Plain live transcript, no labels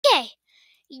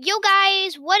Yo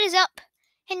guys, what is up?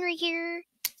 Henry here.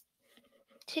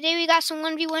 Today we got some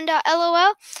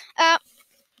 1v1.lol.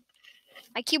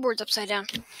 My keyboard's upside down.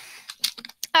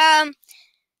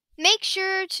 Make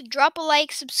sure to drop a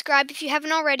like, subscribe if you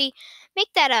haven't already. Make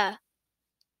that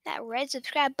red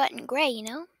subscribe button gray, you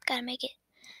know? Gotta make it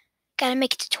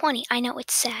to 20. I know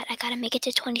it's sad. I gotta make it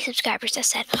to 20 subscribers. That's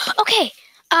sad. Okay.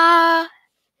 Oh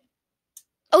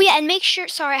yeah, and make sure,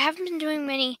 sorry, I haven't been doing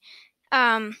many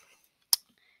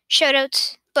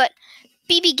shoutouts, but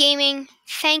BB Gaming,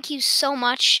 thank you so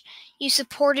much. You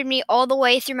supported me all the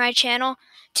way through my channel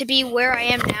to be where I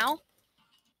am now.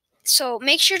 So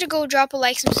make sure to go drop a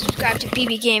like and subscribe to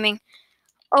BB Gaming.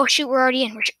 Oh shoot, we're already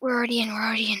in. We're already in.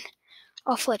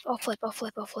 I'll flip. Okay.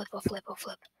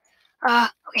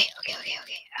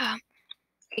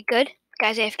 Okay, good.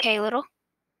 Guys, AFK a little.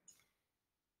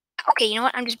 Okay, you know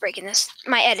what? I'm just breaking this.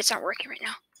 My edits aren't working right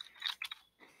now.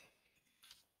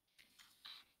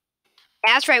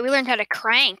 That's right, we learned how to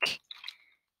crank.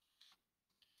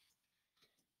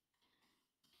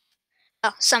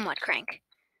 Oh, somewhat crank.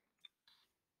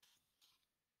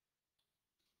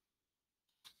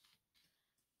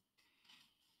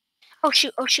 Oh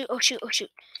shoot. Oh,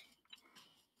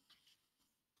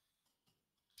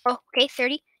 okay,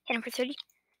 30. Hit him for 30.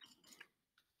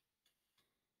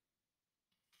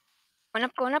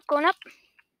 Going up.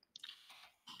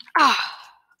 Ah.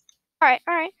 Alright.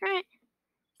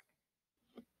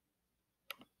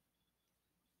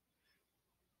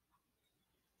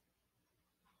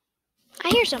 I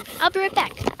hear something. I'll be right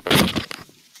back.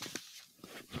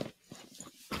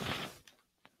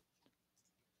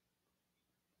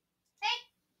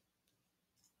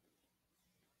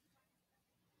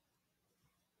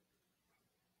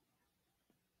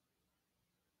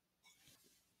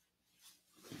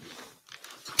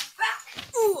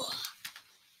 Ooh.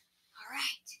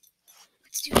 Alright.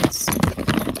 Let's do this.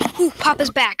 Ooh, Papa's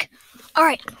back.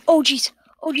 Alright. Oh jeez,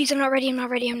 I'm not ready.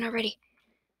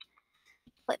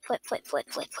 Flip.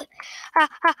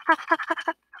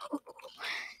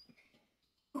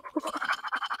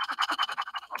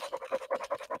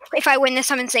 If I win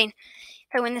this, I'm insane.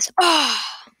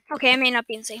 Okay, I may not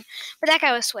be insane, but that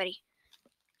guy was sweaty.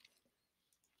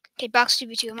 Okay, box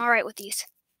 2v2. I'm alright with these.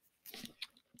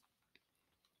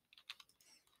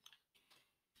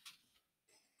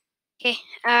 Okay,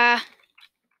 I'm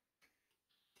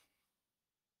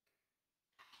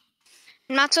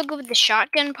not so good with the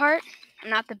shotgun part. I'm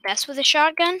not the best with the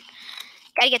shotgun.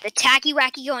 Gotta get the tacky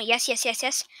wacky going. Yes.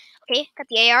 Okay, got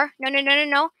the AR. No.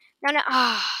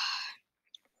 Ah.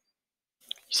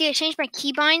 You see, I changed my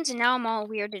keybinds and now I'm all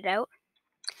weirded out.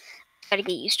 Gotta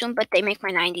get used to them, but they make my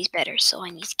 90s better, so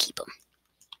I need to keep them.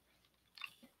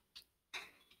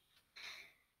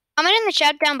 Comment in the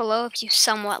chat down below if you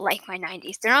somewhat like my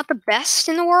 90s. They're not the best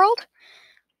in the world,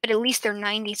 but at least they're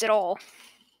 90s at all.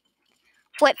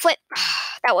 Flip.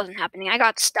 That wasn't happening. I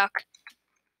got stuck.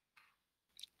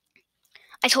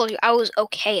 I told you I was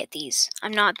okay at these.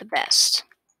 I'm not the best.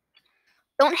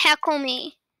 Don't heckle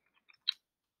me.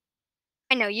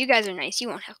 I know, you guys are nice. You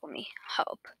won't heckle me.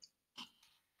 Hope.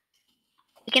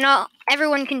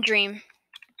 Everyone can dream.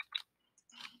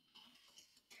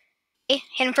 Okay,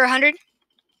 hit him for 100.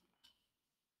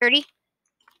 30.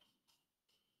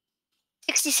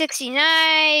 60.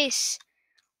 Nice.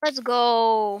 Let's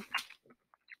go.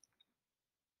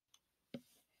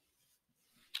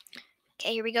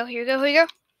 Okay, here we go.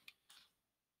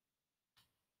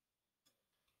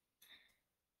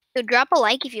 So drop a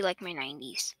like if you like my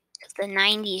 90s. Because the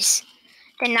 90s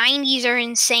are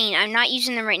insane. I'm not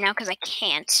using them right now because I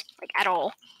can't. Like, at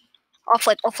all. I'll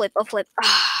flip.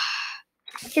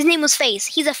 His name was FaZe.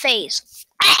 He's a FaZe.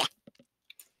 Ah!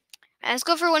 Let's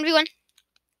go for 1v1.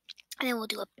 And then we'll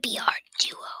do a BR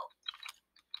duo.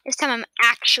 This time I'm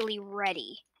actually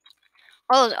ready.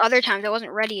 All those other times I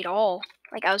wasn't ready at all.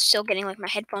 Like, I was still getting, like, my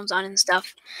headphones on and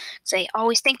stuff. So I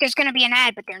always think there's going to be an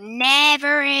ad, but there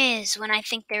never is when I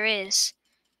think there is.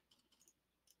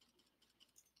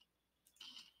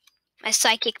 My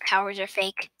psychic powers are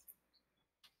fake.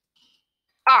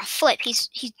 Ah, flip. He's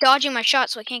dodging my shot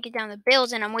so I can't get down the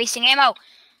builds, and I'm wasting ammo.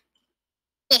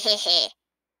 Hehehe.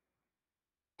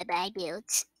 Bye-bye,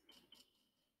 builds.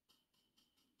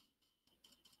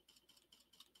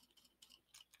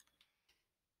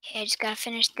 Okay, I just gotta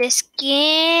finish this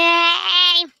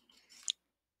game.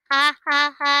 Ha.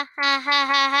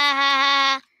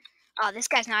 Oh, this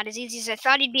guy's not as easy as I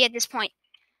thought he'd be at this point.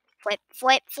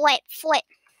 Flip.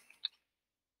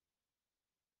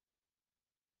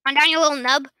 On down, you little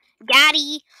nub.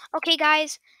 Gaddy. Okay,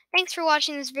 guys. Thanks for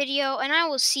watching this video, and I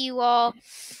will see you all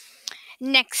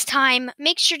next time.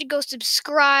 Make sure to go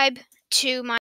subscribe to my